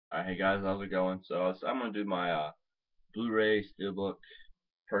Hey guys, how's it going? So I'm gonna do my Blu-ray steelbook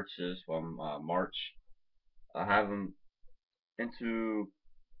purchase from March. I have them into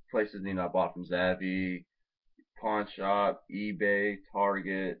places I bought from Zavvi, Pawn Shop, eBay,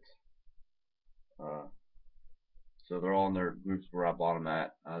 Target. Uh, so they're all in their groups where I bought them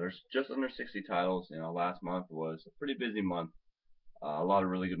at. There's just under 60 titles. Last month was a pretty busy month. A lot of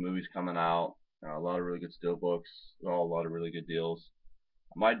really good movies coming out. A lot of really good steelbooks. A lot of really good deals.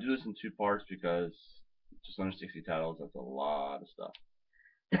 I might do this in two parts because just under 60 titles, that's a lot of stuff.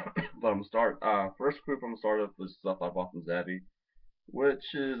 But I'm gonna start. First group I'm gonna start with was stuff I bought from Zavvi, which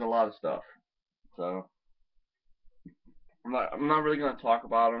is a lot of stuff. So I'm not really gonna talk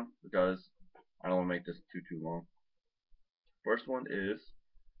about them because I don't want to make this too long. First one is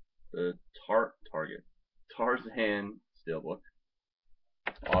the Target Tarzan Steelbook.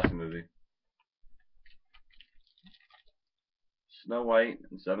 Awesome movie. Snow White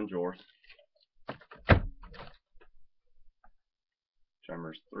and Seven Dwarfs.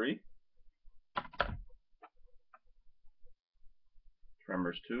 Tremors 3.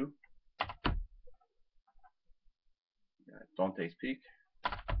 Tremors 2. Dante's Peak.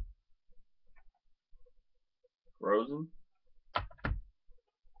 Frozen.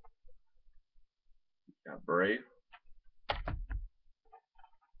 Got Brave.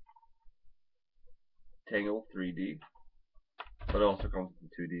 Tangle 3D, but it also comes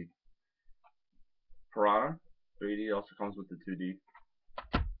with the 2D. Piranha 3D also comes with the 2D.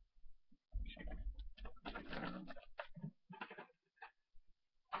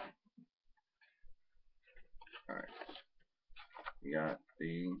 Alright, we got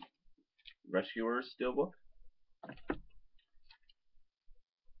the Rescuers Steelbook,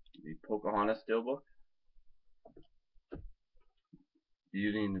 the Pocahontas Steelbook,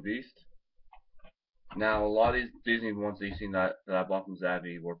 Beauty and the Beast. Now, a lot of these Disney ones that you've seen that I bought from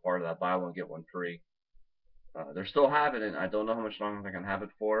Zavvi were part of that buy one get one free. They're still having it. I don't know how much longer they're gonna have it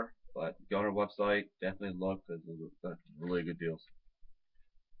for, but go on their website, definitely look because they're really good deals.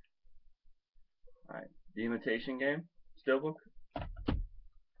 Alright, the Imitation Game Steelbook,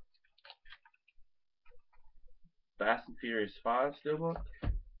 Fast and Furious 5 Steelbook,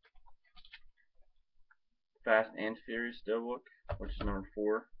 Fast and Furious Steelbook, which is number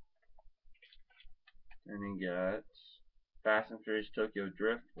 4. And then you got Fast and Furious Tokyo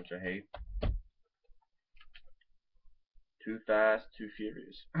Drift, which I hate. Too Fast, Too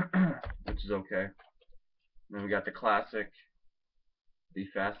Furious, which is okay. And then we got the classic, the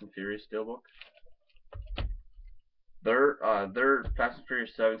Fast and Furious Steelbook. Their Fast and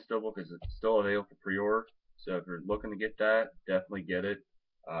Furious 7 Steelbook is still available for pre-order. So if you're looking to get that, definitely get it.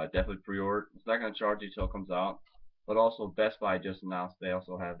 Definitely pre-order. It's not going to charge you till it comes out. But also Best Buy just announced they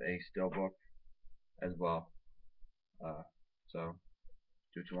also have a Steelbook as well. So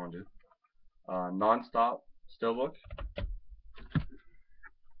do what you want to do. Non-stop Steelbook.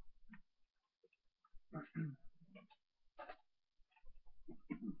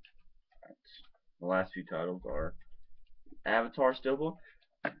 The last few titles are Avatar Steelbook,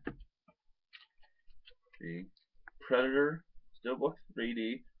 the Predator Steelbook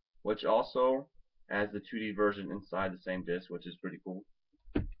 3D, which also has the 2D version inside the same disc, which is pretty cool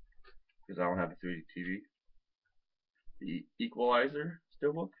because I don't have a 3D TV. The Equalizer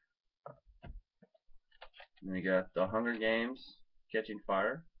Steelbook. And you got the Hunger Games Catching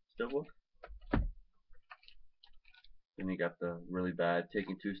Fire Steelbook. Then you got the really bad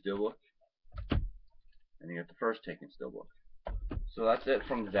Taken 2 Steelbook. And you got the first Taken Steelbook. So that's it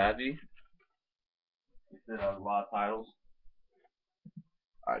from Zavvi. We still have a lot of titles.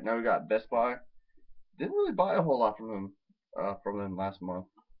 Alright, now we got Best Buy. Didn't really buy a whole lot from them last month.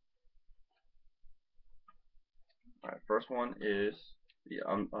 Alright, first one is the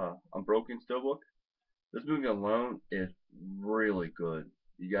Unbroken Steelbook. This movie alone is really good.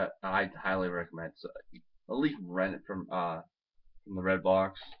 I highly recommend. So at least rent it from the Red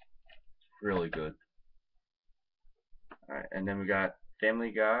Box. It's really good. Alright, and then we got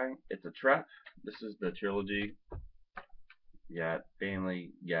Family Guy. It's a Trap. This is the trilogy. You got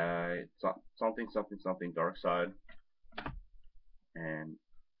Family Guy, something Dark Side, and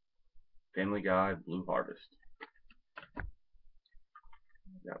Family Guy Blue Harvest.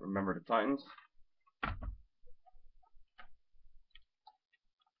 You got Remember the Titans.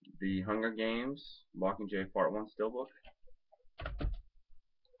 The Hunger Games Mockingjay Part 1 Steelbook.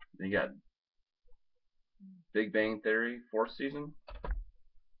 Then you got Big Bang Theory 4th season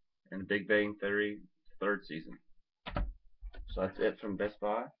and Big Bang Theory 3rd season. So that's it from Best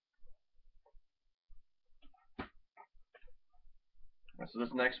Buy. So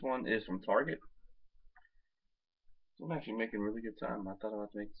this next one is from Target. I'm actually making really good time. I thought I was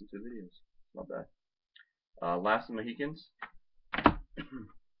making some two videos. Not bad. Last of the Mohicans.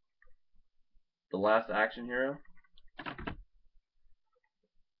 The Last Action Hero.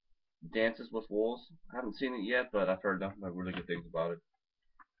 Dances with Wolves. I haven't seen it yet, but I've heard nothing but really good things about it.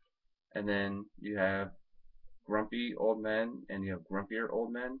 And then you have Grumpy Old Men, and you have Grumpier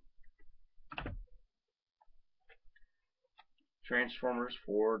Old Men. Transformers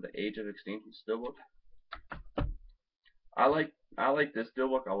for the Age of Extinction Steelbook. I like this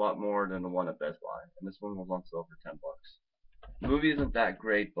Steelbook a lot more than the one at Best Buy, and this one was on sale for $10. The movie isn't that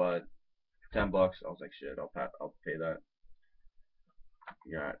great, but for $10, I was like, shit, I'll pay that.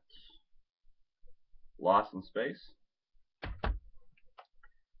 You got Lost in Space,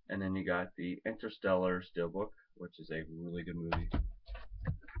 and then you got the Interstellar Steelbook, which is a really good movie.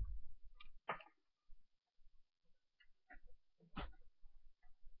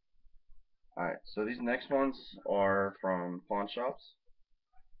 Alright, so these next ones are from pawn shops.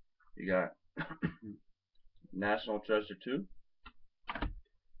 You got National Treasure 2,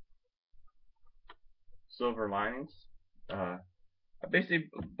 Silver Linings. I basically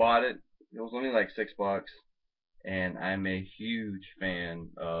bought it. It was only like $6, and I'm a huge fan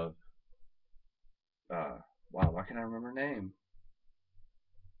of. Wow, why can't I remember her name?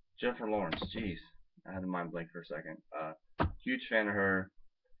 Jennifer Lawrence. Jeez, I had a mind blank for a second. Huge fan of her.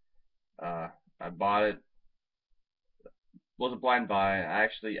 I bought it. Was a blind buy. I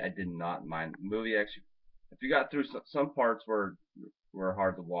did not mind the movie. Actually, if you got through some parts were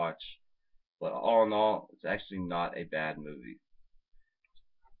hard to watch, but all in all, it's actually not a bad movie.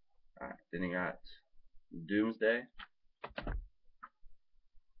 Alright, then you got Doomsday.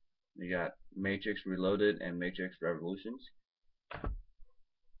 You got Matrix Reloaded and Matrix Revolutions.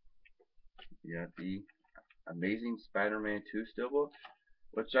 You got the Amazing Spider-Man 2 Steelbook,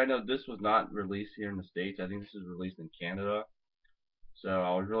 which I know this was not released here in the States. I think this was released in Canada. So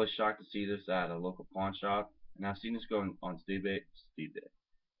I was really shocked to see this at a local pawn shop. And I've seen this going on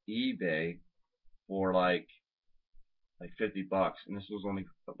eBay for like $50, and this was only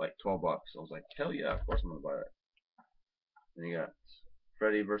like $12. So I was like, hell yeah, of course I'm gonna buy it. Then you got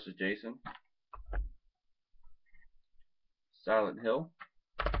Freddy vs. Jason, Silent Hill,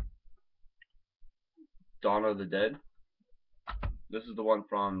 Dawn of the Dead. This is the one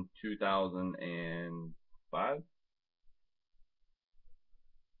from 2005?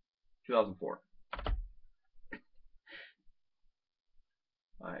 2004.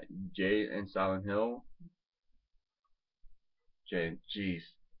 Alright, Jay and Silent Hill. Jay, jeez.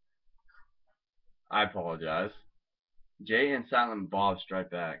 I apologize. Jay and Silent Bob Strike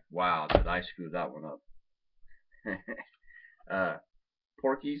Back. Wow, did I screw that one up.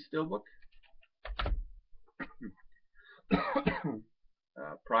 Porky's Steelbook.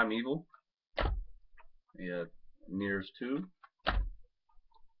 Primeval. You have Mirrors 2.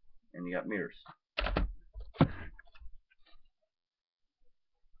 And you got Mirrors.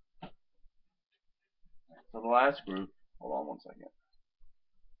 So the last group, hold on one second.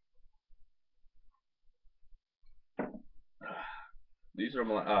 These are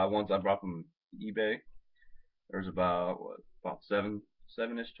ones I brought from eBay. There's about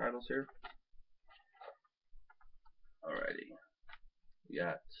seven-ish titles here. Alrighty. We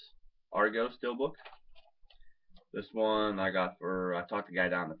got Argo Steelbook. This one I got I talked the guy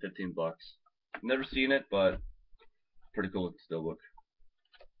down to $15. Never seen it, but pretty cool looking Steelbook.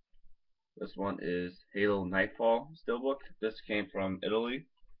 This one is Halo Nightfall Steelbook. This came from Italy.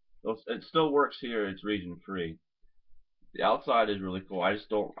 It still works here. It's region free. The outside is really cool. I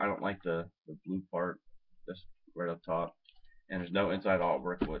don't like the blue part, just right up top. And there's no inside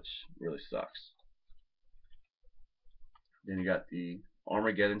artwork, which really sucks. Then you got the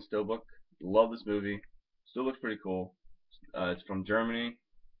Armageddon Steelbook. Love this movie. Still looks pretty cool. It's from Germany.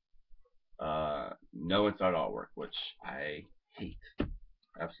 No inside artwork, which I hate.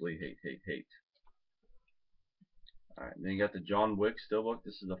 Absolutely hate. Alright, then you got the John Wick Steelbook.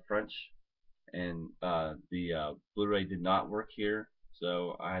 This is a French, and the Blu-ray did not work here,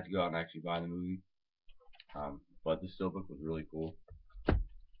 so I had to go out and actually buy the movie. But the Steelbook was really cool.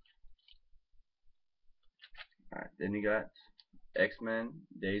 Alright, then you got X-Men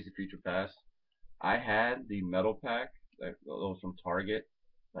Days of Future Past. I had the metal pack that was from Target,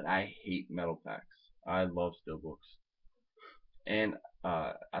 but I hate metal packs. I love Steelbooks. And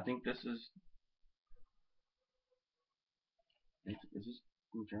I think this is this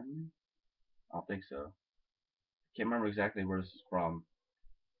from Germany? I don't think so. Can't remember exactly where this is from,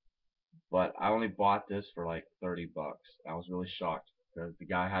 but I only bought this for like $30. I was really shocked because the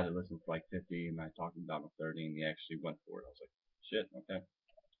guy had it listed for like 50, and I talked him down to 30, and he actually went for it. I was like, shit, okay.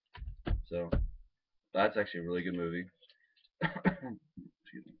 So That's actually a really good movie.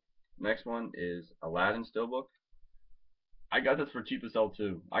 Excuse me. Next one is Aladdin Steelbook. I got this for cheap as hell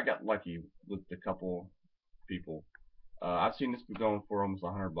too. I got lucky with a couple people. I've seen this going for almost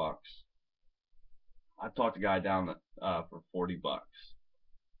 $100. I talked a guy down for $40.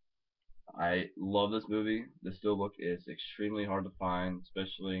 I love this movie. The Steelbook is extremely hard to find,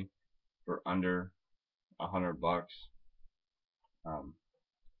 especially for under $100. Um,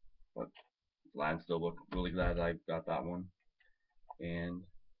 but Aladdin Steelbook, really glad I got that one. And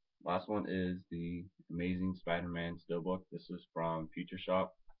last one is the Amazing Spider-Man Steelbook. This is from Future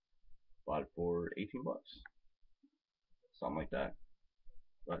Shop. Bought it for $18, something like that.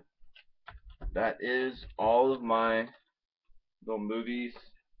 But that is all of my little movies,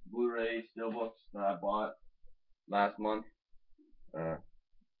 Blu-ray steelbooks that I bought last month. Uh,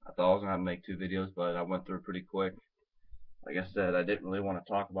 I thought I was gonna have to make 2 videos, but I went through pretty quick. Like I said, I didn't really want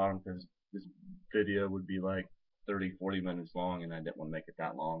to talk about them because this video would be like 30, 40 minutes long, and I didn't want to make it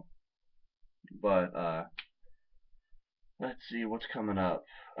that long. But let's see what's coming up.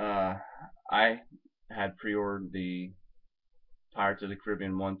 I had pre-ordered the Pirates of the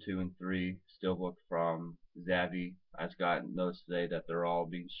Caribbean 1, 2, and 3 steelbook from Zavvi. I just got notice today that they're all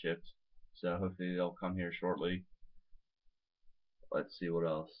being shipped, so hopefully they'll come here shortly. Let's see what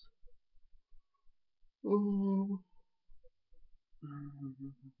else.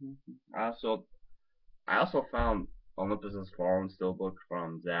 I also found Olympus's Fallen steelbook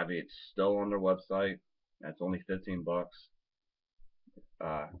from Zavvi. It's still on their website. It's only $15.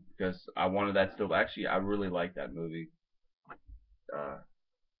 Because I wanted that steelbook. Actually, I really like that movie. Uh,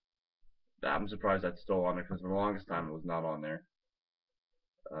 I'm surprised that's still on there because for the longest time it was not on there.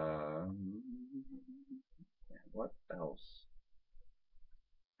 Um, what else?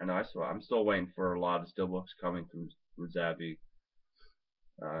 I know I'm still waiting for a lot of steelbooks coming from Zavvi.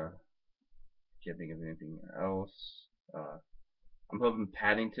 Can't think of anything else. I'm hoping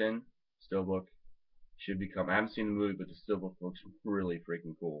Paddington steelbook should become. I haven't seen the movie, but the steelbook looks really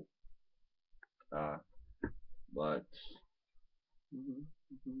freaking cool. But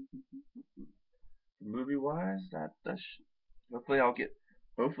movie wise, hopefully I'll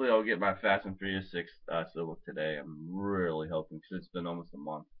get my Fast and Furious 6 steelbook today. I'm really hoping because it's been almost a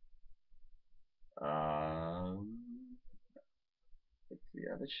month. Um, let's see,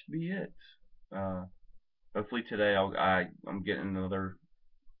 yeah, that should be it. Hopefully today I'm getting another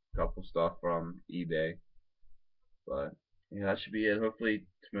couple stuff from eBay, but yeah, that should be it. Hopefully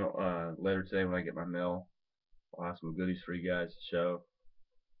later today when I get my mail, I'll have some goodies for you guys to show.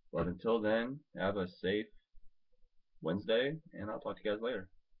 But until then, have a safe Wednesday, and I'll talk to you guys later.